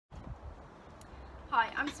Hi,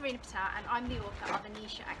 I'm Serena Patel and I'm the author of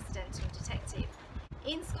Anisha Accidental Detective.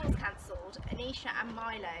 In Schools Cancelled, Anisha and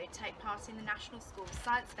Milo take part in the National Schools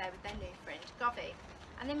Science Fair with their new friend Govey,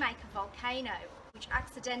 and they make a volcano which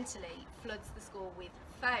accidentally floods the school with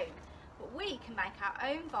foam. But we can make our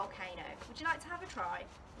own volcano. Would you like to have a try?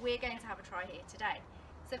 We're going to have a try here today.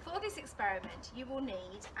 So for this experiment you will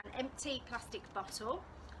need an empty plastic bottle.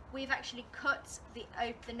 We've actually cut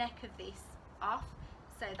the neck of this off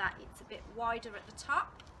so that it's a bit wider at the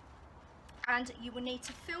top, and you will need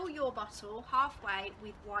to fill your bottle halfway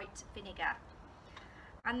with white vinegar,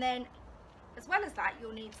 and then as well as that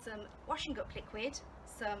you'll need some washing up liquid,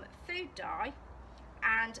 some food dye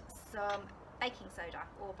and some baking soda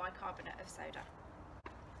or bicarbonate of soda.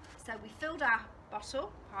 So we filled our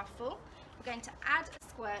bottle half full. We're going to add a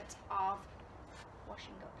squirt of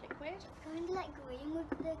washing up liquid. It's going to like green with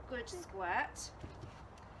the good squirt.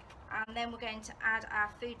 And then we're going to add our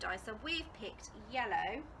food dye. So we've picked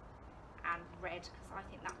yellow and red because I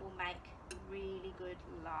think that will make really good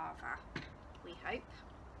lava, we hope.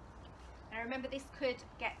 Now remember, this could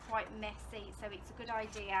get quite messy, so it's a good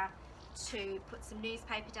idea to put some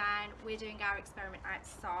newspaper down. We're doing our experiment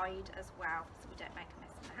outside as well, so we don't make a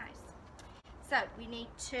mess in the house. So we need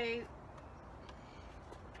to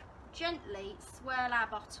gently swirl our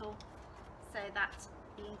bottle so that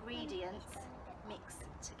the ingredients mix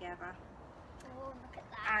together. Oh, look at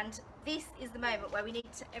that. And this is the moment where we need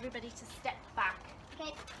everybody to step back a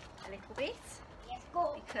little bit. Yes,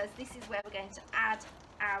 go. Because this is where we're going to add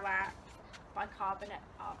our bicarbonate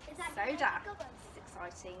of soda. This is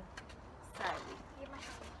exciting. So we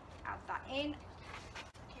add that in.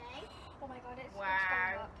 Okay. Oh my god, it's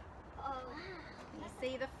wow. Oh. You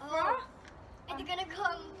see the froth? Is it gonna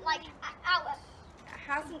come like out? It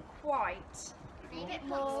hasn't quite. Maybe a bit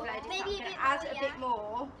more. Maybe I'm going to add a bit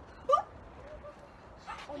more.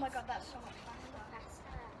 Oh my god, that's so much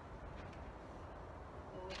faster.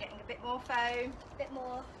 Oh, we're getting a bit more foam. A bit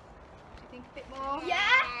more. Do you think a bit more? Yeah.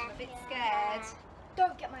 I'm a bit scared.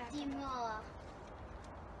 Don't get my Do more.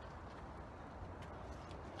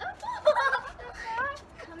 It's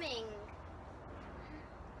coming.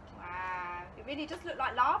 Wow. It really does look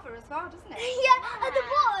like lava as well, doesn't it? Yeah, at the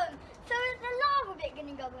bottom. So is the lava bit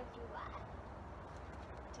gonna go everywhere?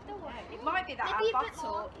 It might be that Maybe our a bit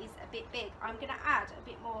bottle is a bit big. I'm going to add a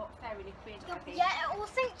bit more fairy liquid, I think. Yeah, it will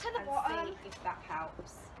sink to the and bottom. see if that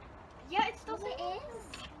helps. Yeah, it still It sinks. is.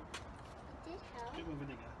 It did help. A bit more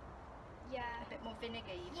vinegar. Yeah. A bit more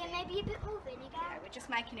vinegar, you Yeah, think? maybe a bit more vinegar. Yeah, we're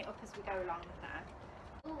just making it up as we go along now.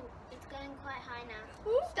 Ooh, it's going quite high now.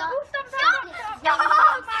 Stop! Stop! Stop! Stop! Stop!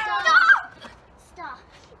 Stop! Stop.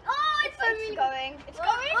 Oh, it's going. It's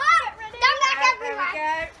going. Get ready. There we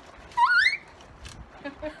go.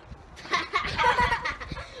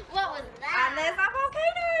 What was that? And there's our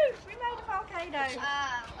volcano. We made a volcano.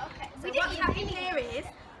 Okay. So what's happening here is,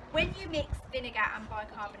 when you mix vinegar and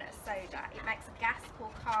bicarbonate of soda, it makes a gas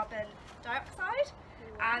called carbon dioxide,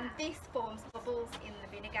 and this forms bubbles in the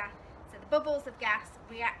vinegar. So the bubbles of gas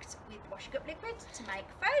react with washing up liquid to make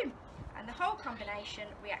foam, and the whole combination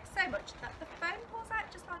reacts so much that the foam pours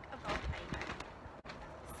out just like a volcano.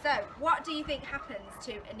 So what do you think happens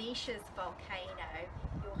to Anisha's volcano?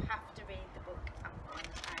 You'll have to read the book and find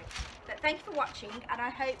out. But thank you for watching, and I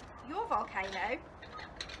hope your volcano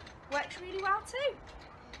works really well too.